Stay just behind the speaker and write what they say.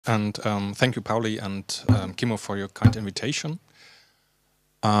And thank you, Pauli and Kimmo, for your kind invitation.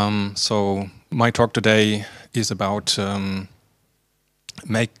 So my talk today is about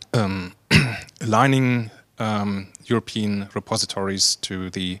aligning European repositories to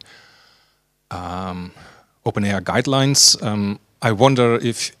the OpenAIRE guidelines. I wonder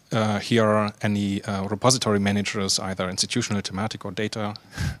if here are any repository managers, either institutional, thematic, or data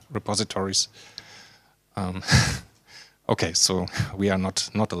repositories. Okay, so we are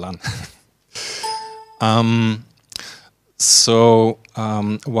not alone.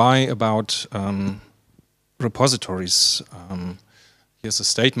 Why about repositories? Here's a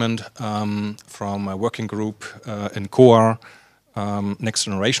statement from a working group in CORE, Next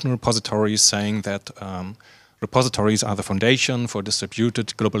Generation Repositories, saying that repositories are the foundation for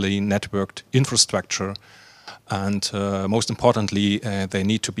distributed, globally networked infrastructure. And most importantly, they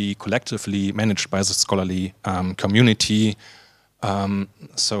need to be collectively managed by the scholarly community,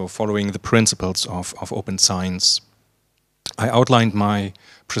 so following the principles of open science. I outlined my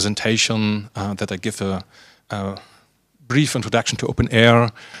presentation that I give a brief introduction to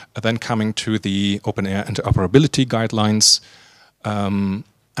OpenAIRE, then coming to the OpenAIRE interoperability guidelines,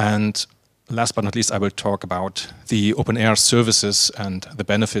 and last but not least, I will talk about the OpenAIRE services and the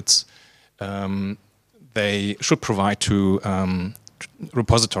benefits they should provide to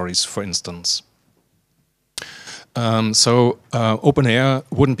repositories, for instance. OpenAIRE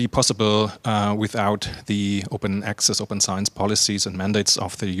wouldn't be possible without the open access, open science policies and mandates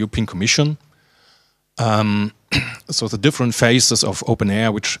of the European Commission. So the different phases of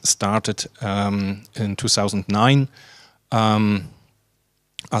OpenAIRE, which started in 2009,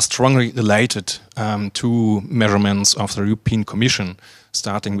 are strongly related to measurements of the European Commission,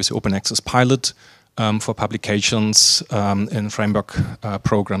 starting with the open access pilot for publications in Framework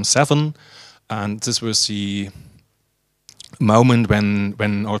Program 7. And this was the moment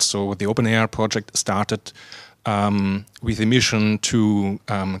when also the OpenAIRE project started with a mission to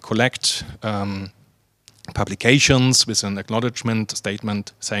collect publications with an acknowledgement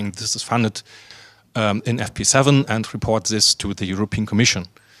statement saying this is funded in FP7 and report this to the European Commission.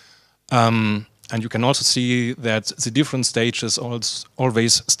 And you can also see that the different stages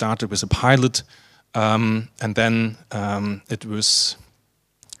always started with a pilot, and then it was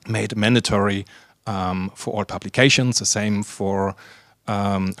made mandatory for all publications, the same for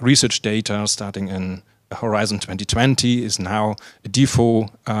research data starting in Horizon 2020 is now a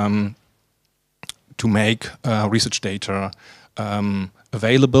default to make research data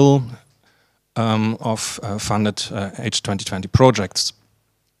available of funded H2020 projects.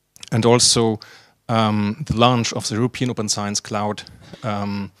 And also the launch of the European Open Science Cloud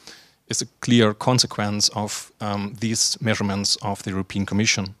is a clear consequence of these measurements of the European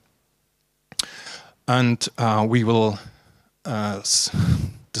Commission. And we will,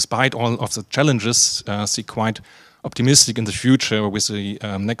 despite all of the challenges, see quite optimistic in the future with the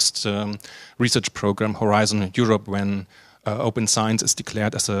next research program, Horizon Europe, when open science is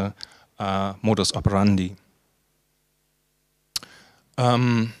declared as a modus operandi.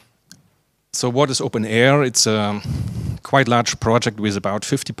 So what is OpenAIRE? It's a quite large project with about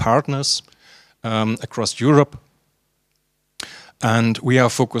 50 partners across Europe. And we are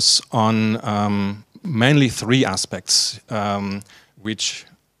focused on mainly three aspects which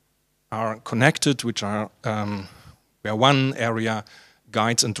are connected, which are where one area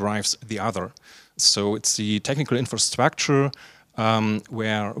guides and drives the other. So it's the technical infrastructure,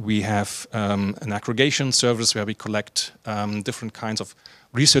 where we have an aggregation service where we collect different kinds of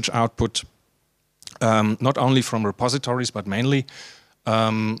research output, not only from repositories, but mainly.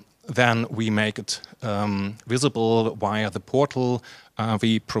 Then we make it visible via the portal.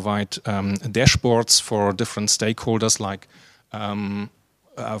 We provide dashboards for different stakeholders, like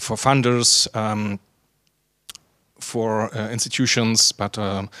for funders, for institutions, but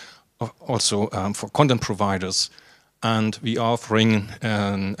also for content providers. And we are offering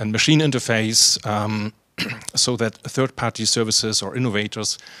a machine interface so that third-party services or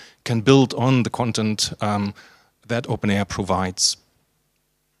innovators can build on the content that OpenAIRE provides.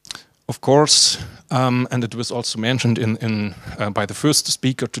 Of course, and it was also mentioned by the first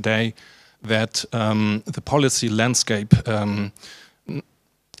speaker today, that the policy landscape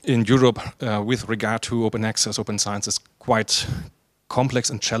in Europe with regard to open access, open science is quite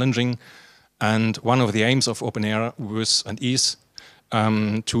complex and challenging. And one of the aims of OpenAIRE was and is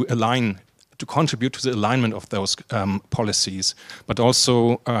to contribute to the alignment of those policies, but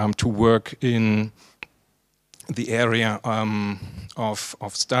also to work in the area of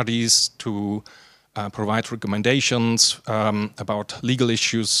studies, to provide recommendations about legal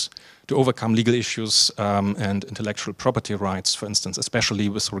issues, to overcome legal issues and intellectual property rights, for instance, especially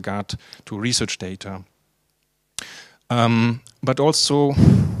with regard to research data. But also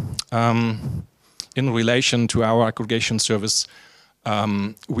in relation to our aggregation service,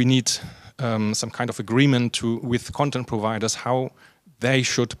 we need some kind of agreement with content providers how they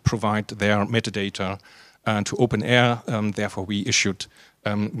should provide their metadata to OpenAIRE. Therefore, we issued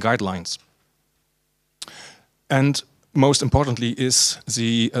guidelines. And most importantly is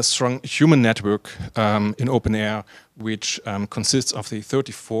the strong human network in OpenAIRE, which consists of the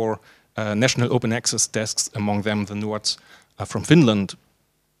 34 national open access desks, among them the Nords from Finland.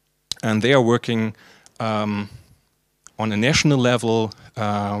 And they are working on a national level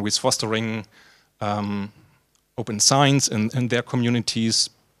with fostering open science in their communities,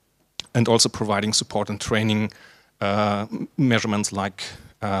 and also providing support and training measurements like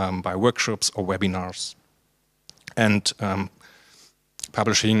by workshops or webinars, and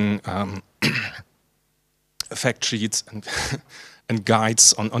publishing fact sheets and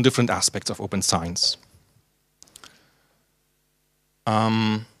guides on different aspects of open science.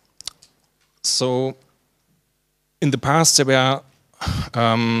 So in the past there were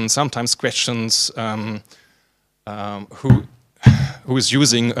sometimes questions who is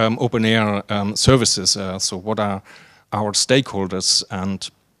using OpenAIRE services, so what are our stakeholders,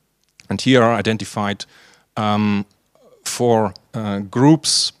 and here are identified 4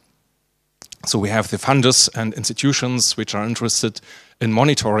 groups. So we have the funders and institutions which are interested in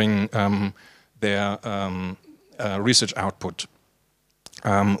monitoring their research output.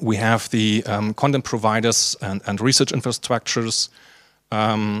 We have the content providers and research infrastructures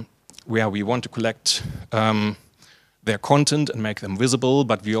where we want to collect their content and make them visible,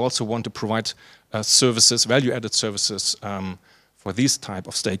 but we also want to provide services, value-added services for these type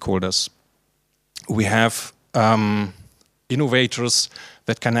of stakeholders. We have innovators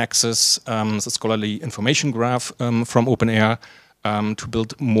that can access the scholarly information graph from OpenAIRE to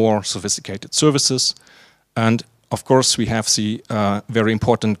build more sophisticated services. And of course, we have the very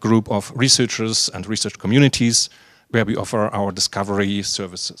important group of researchers and research communities where we offer our discovery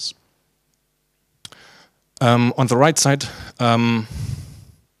services. On the right side,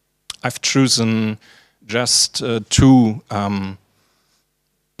 I've chosen just 2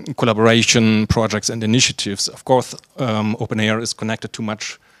 collaboration projects and initiatives. Of course, OpenAIRE is connected to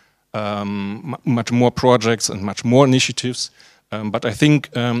much more projects and much more initiatives, but I think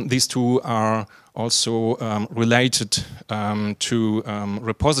these 2 are also related to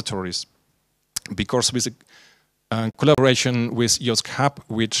repositories, because with a collaboration with EOSC Hub,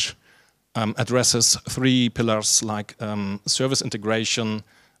 which addresses 3 pillars like service integration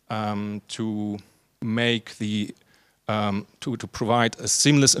to make the to provide a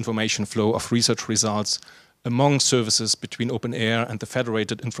seamless information flow of research results among services between OpenAIRE and the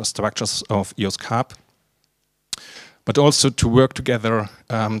federated infrastructures of EOSC Hub, but also to work together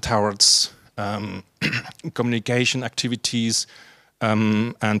towards communication activities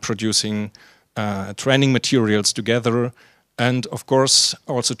and producing training materials together, and of course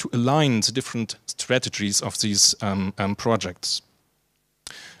also to align the different strategies of these projects.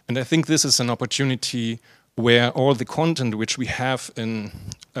 And I think this is an opportunity where all the content which we have in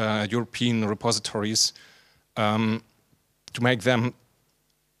European repositories, to make them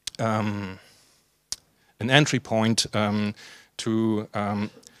an entry point to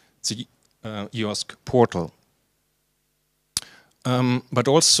the EOSC portal. But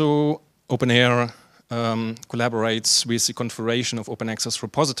also OpenAIRE collaborates with the Confederation of Open Access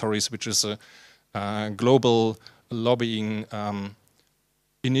Repositories, which is a global lobbying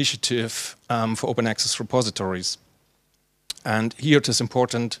initiative for open access repositories. And here it is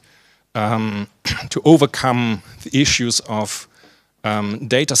important to overcome the issues of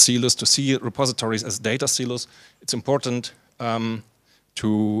data silos, to see repositories as data silos. It's important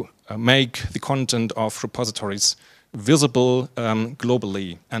to make the content of repositories visible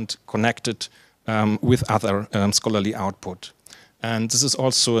globally and connected with other scholarly output. And this is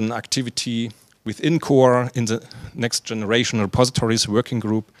also an activity within CORE in the Next Generation Repositories Working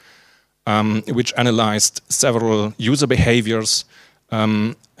Group, which analyzed several user behaviors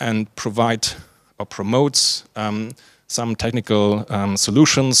and provide or promotes some technical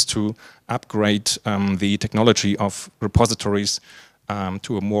solutions to upgrade the technology of repositories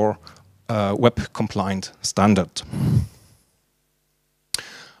to a more web-compliant standard.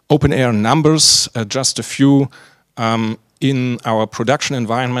 OpenAIRE numbers, just a few. In our production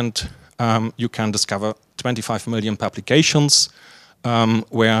environment, you can discover 25 million publications,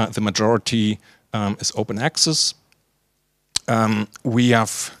 where the majority is open access. We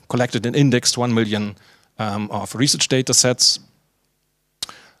have collected and indexed 1 million of research data sets.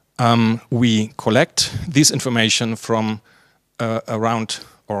 we collect this information from around,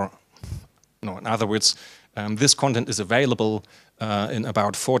 or no, in other words, this content is available in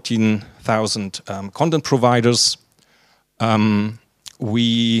about 14,000 content providers.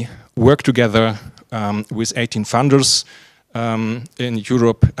 We work together with 18 funders in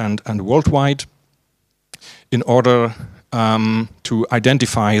Europe and worldwide in order to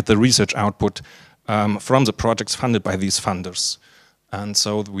identify the research output from the projects funded by these funders. And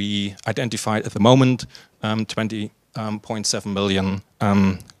so we identified at the moment 20.7 million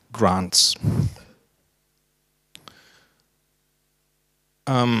grants.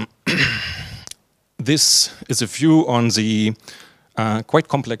 This is a view on the quite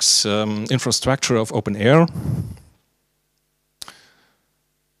complex infrastructure of OpenAIRE.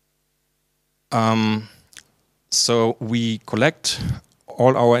 So we collect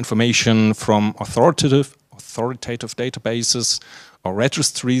all our information from authoritative databases or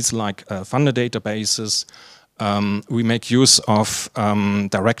registries like funder databases. We make use of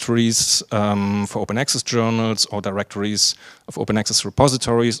directories for open access journals or directories of open access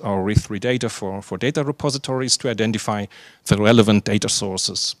repositories or RE3 data for data repositories to identify the relevant data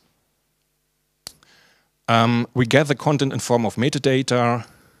sources. We gather content in form of metadata,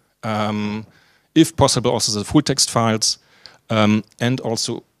 if possible also the full text files, and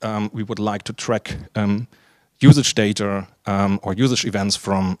also we would like to track usage data or usage events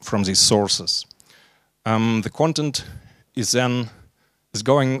from these sources. The content is then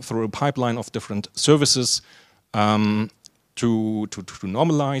going through a pipeline of different services to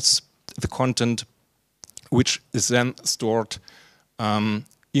normalize the content, which is then stored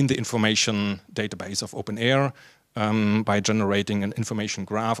in the information database of OpenAIRE by generating an information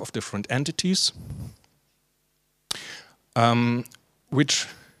graph of different entities, which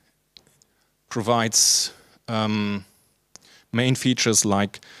provides main features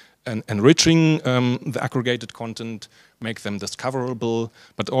like enriching the aggregated content, make them discoverable,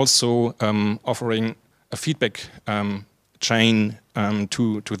 but also offering a feedback chain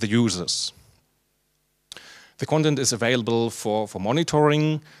to the users. The content is available for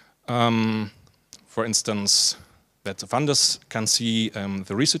monitoring, for instance, that the funders can see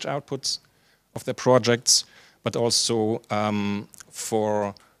the research outputs of their projects, but also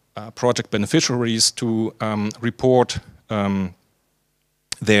for project beneficiaries to report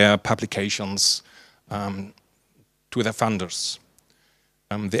their publications to their funders.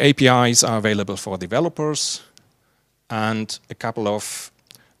 The APIs are available for developers, and a couple of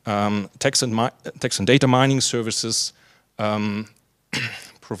text and data mining services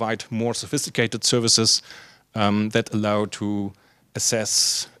provide more sophisticated services that allow to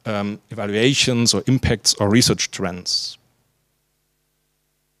assess evaluations or impacts or research trends.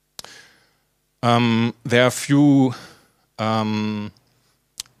 There are a few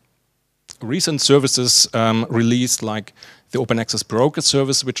recent services released, like the Open Access Broker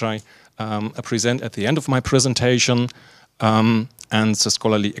service, which I present at the end of my presentation, and the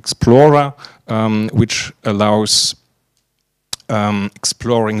Scholarly Explorer, which allows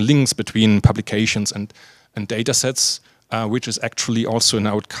exploring links between publications and data sets, which is actually also an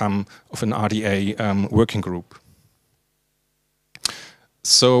outcome of an RDA working group.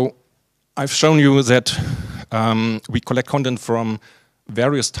 So I've shown you that we collect content from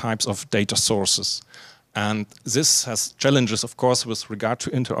various types of data sources. And this has challenges, of course, with regard to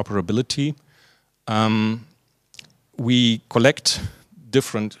interoperability. We collect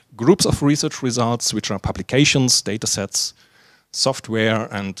different groups of research results, which are publications, data sets, software,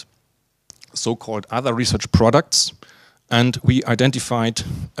 and so-called other research products. And we identified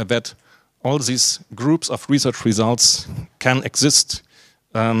that all these groups of research results can exist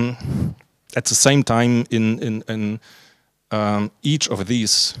at the same time in each of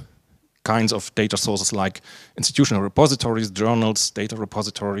these kinds of data sources, like institutional repositories, journals, data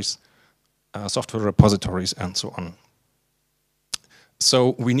repositories, software repositories, and so on.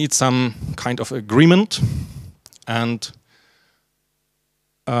 So we need some kind of agreement, and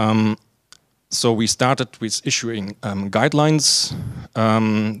so we started with issuing guidelines.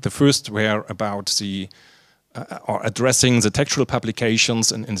 The first were about the or addressing the textual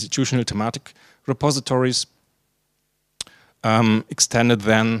publications in institutional thematic repositories, extended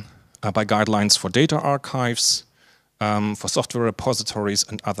then by guidelines for data archives, for software repositories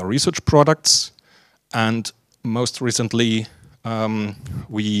and other research products. And most recently,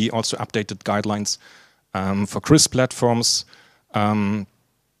 we also updated guidelines for CRIS platforms,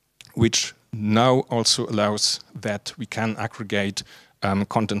 which now also allows that we can aggregate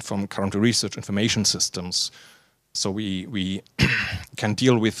content from current research information systems. So we can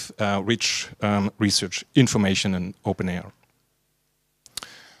deal with rich research information in OpenAIRE.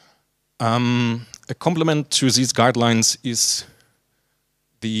 A complement to these guidelines is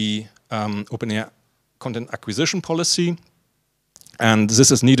the OpenAIRE content acquisition policy, and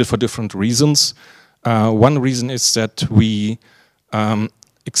this is needed for different reasons. One reason is that we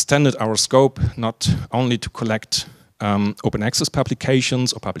extended our scope not only to collect open access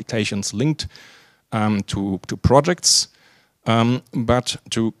publications or publications linked to projects, but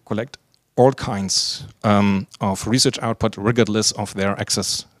to collect all kinds of research output regardless of their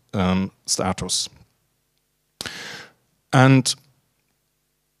access status. And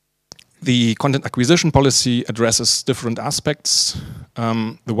the content acquisition policy addresses different aspects.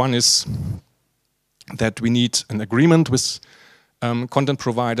 The one is that we need an agreement with content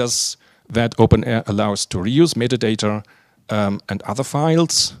providers that OpenAIRE allows to reuse metadata and other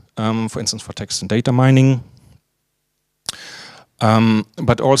files, for instance, for text and data mining,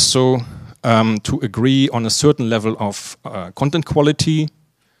 but also to agree on a certain level of content quality,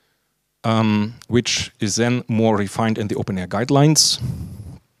 which is then more refined in the OpenAIRE guidelines.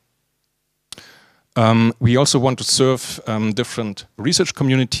 We also want to serve different research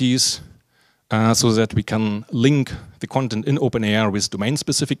communities so that we can link the content in OpenAIRE with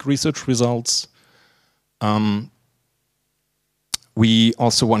domain-specific research results. We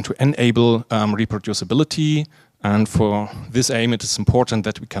also want to enable reproducibility, and for this aim it is important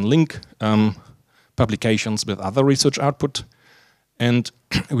that we can link publications with other research output, and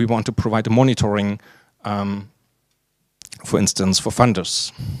we want to provide a monitoring, for instance, for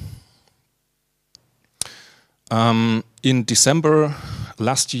funders. In December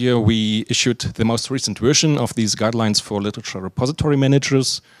last year, we issued the most recent version of these guidelines for literature repository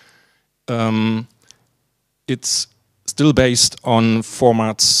managers. It's still based on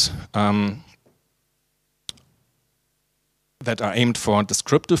formats that are aimed for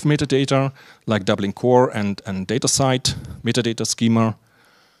descriptive metadata, like doubling core and DataCite metadata schema.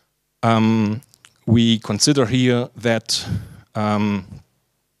 We consider here that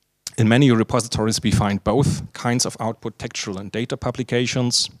in many repositories we find both kinds of output, textual and data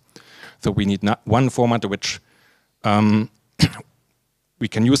publications. So we need one format which we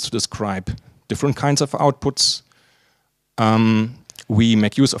can use to describe different kinds of outputs. We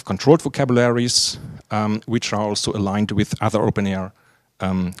make use of controlled vocabularies, which are also aligned with other OpenAIRE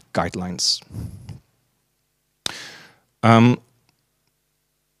guidelines.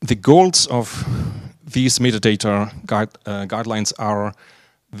 The goals of these metadata guidelines are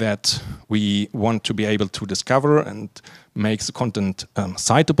that we want to be able to discover and make the content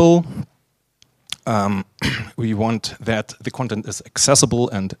citable. We want that the content is accessible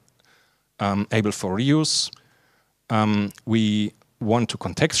and able for reuse. We want to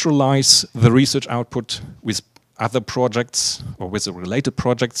contextualize the research output with other projects or with the related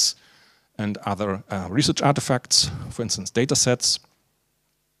projects and other research artifacts, for instance, data sets.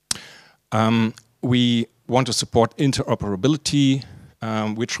 We want to support interoperability,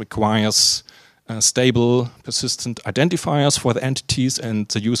 which requires stable, persistent identifiers for the entities and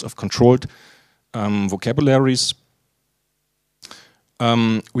the use of controlled vocabularies.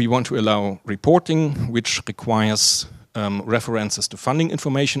 We want to allow reporting, which requires references to funding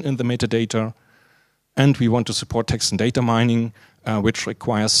information in the metadata. And we want to support text and data mining, which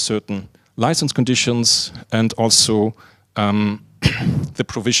requires certain license conditions and also the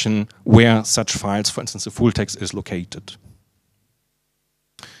provision where such files, for instance, the full text, is located.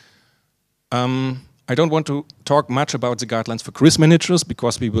 I don't want to talk much about the guidelines for quiz managers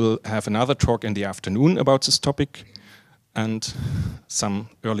because we will have another talk in the afternoon about this topic and some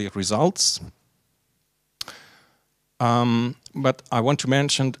early results. But I want to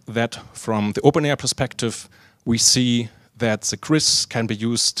mention that from the OpenAIRE perspective, we see that the quiz can be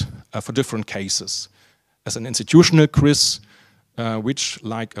used for different cases. As an institutional quiz, which,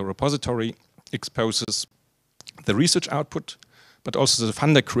 like a repository, exposes the research output, but also the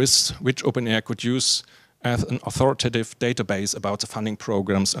funder quiz, which OpenAIRE could use as an authoritative database about the funding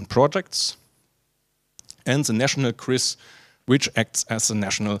programs and projects, and the national quiz, which acts as a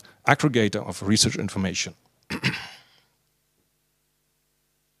national aggregator of research information.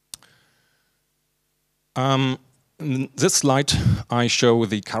 In this slide, I show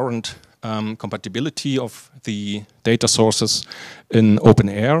the current compatibility of the data sources in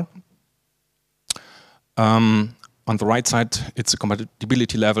OpenAIRE. On the right side, it's a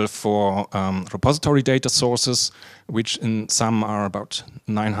compatibility level for repository data sources, which in some are about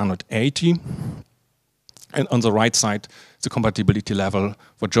 980. And on the right side, the compatibility level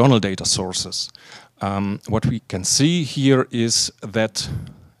for journal data sources. What we can see here is that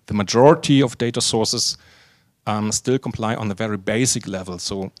the majority of data sources still comply on the very basic level,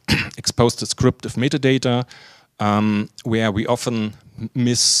 so expose descriptive metadata, where we often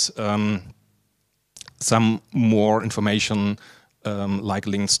miss some more information like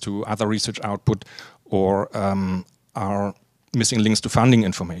links to other research output, or are missing links to funding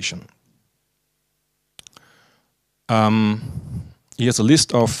information. Here's a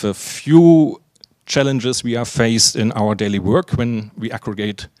list of a few challenges we are faced in our daily work when we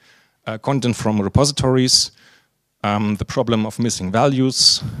aggregate content from repositories. The problem of missing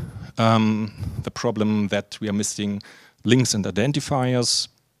values, the problem that we are missing links and identifiers.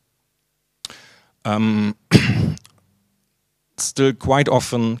 Still quite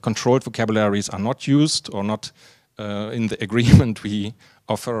often controlled vocabularies are not used or not in the agreement we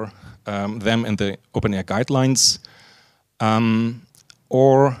offer them in the OpenAIRE guidelines,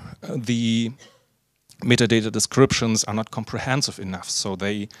 or the metadata descriptions are not comprehensive enough, so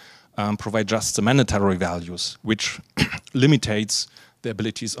they provide just the mandatory values, which limitates the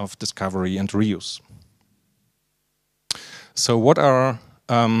abilities of discovery and reuse. So what are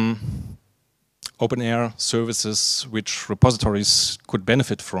OpenAIRE services which repositories could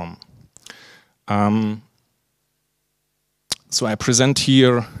benefit from? So I present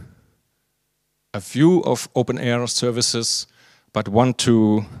here a few of OpenAIRE services, but want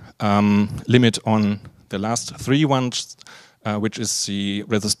to limit on the last three ones, which is the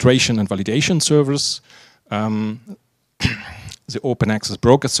registration and validation service, the open access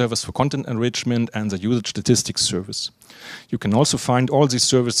broker service for content enrichment, and the usage statistics service. You can also find all these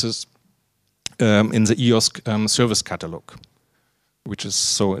services in the EOSC service catalog, which is,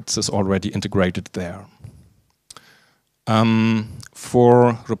 so it is already integrated there.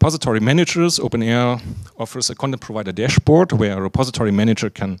 For repository managers, OpenAIRE offers a content provider dashboard where a repository manager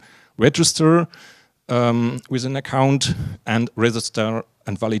can register with an account and register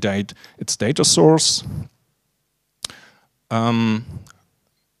and validate its data source.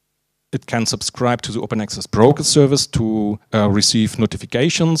 It can subscribe to the open access broker service to receive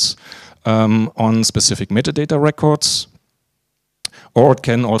notifications on specific metadata records, or it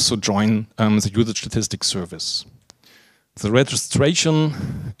can also join the usage statistics service. The registration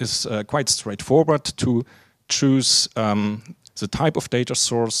is quite straightforward. To choose the type of data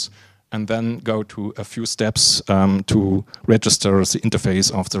source and then go to a few steps to register the interface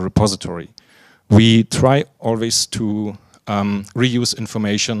of the repository. We try always to reuse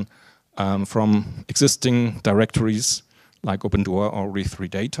information from existing directories like OpenDoor or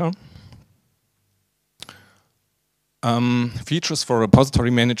Re3Data. Features for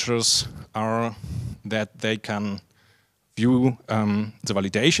repository managers are that they can view the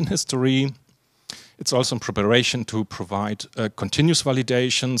validation history. It's also in preparation to provide a continuous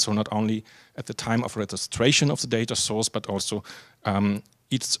validation, so not only at the time of registration of the data source, but also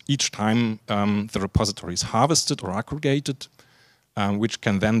each time the repository is harvested or aggregated, which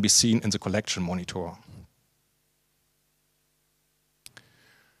can then be seen in the collection monitor.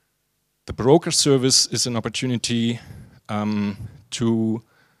 The broker service is an opportunity to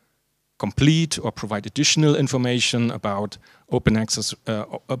complete or provide additional information about open access,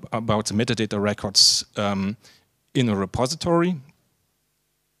 about the metadata records in a repository.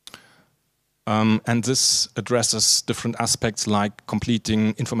 And this addresses different aspects like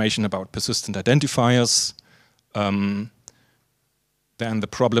completing information about persistent identifiers. Then the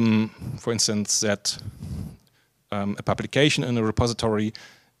problem, for instance, that a publication in a repository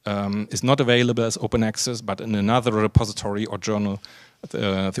is not available as open access, but in another repository or journal,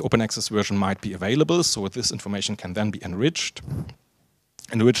 the open access version might be available, so this information can then be enriched.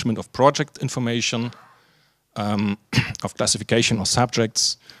 Enrichment of project information, of classification of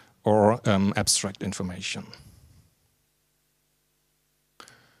subjects, or abstract information.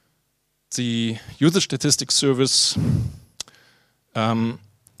 The usage statistics service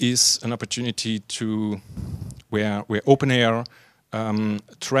is an opportunity to where OpenAIRE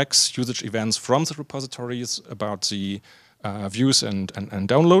tracks usage events from the repositories about the views and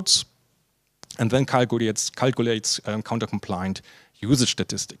downloads, and then calculates counter-compliant usage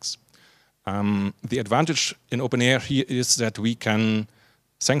statistics. The advantage in OpenAIRE here is that we can,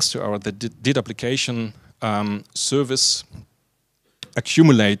 thanks to our did application service,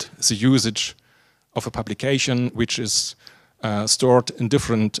 accumulate the usage of a publication which is stored in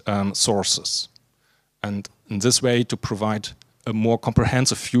different sources, and in this way to provide a more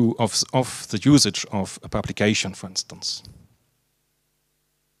comprehensive view of the usage of a publication, for instance.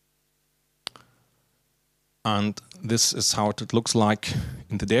 And this is how it looks like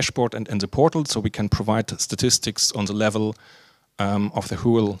in the dashboard and in the portal, so we can provide statistics on the level of the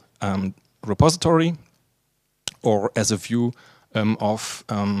whole repository, or as a view of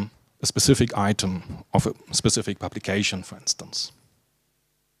a specific item of a specific publication, for instance.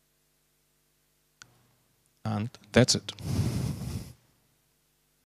 And that's it.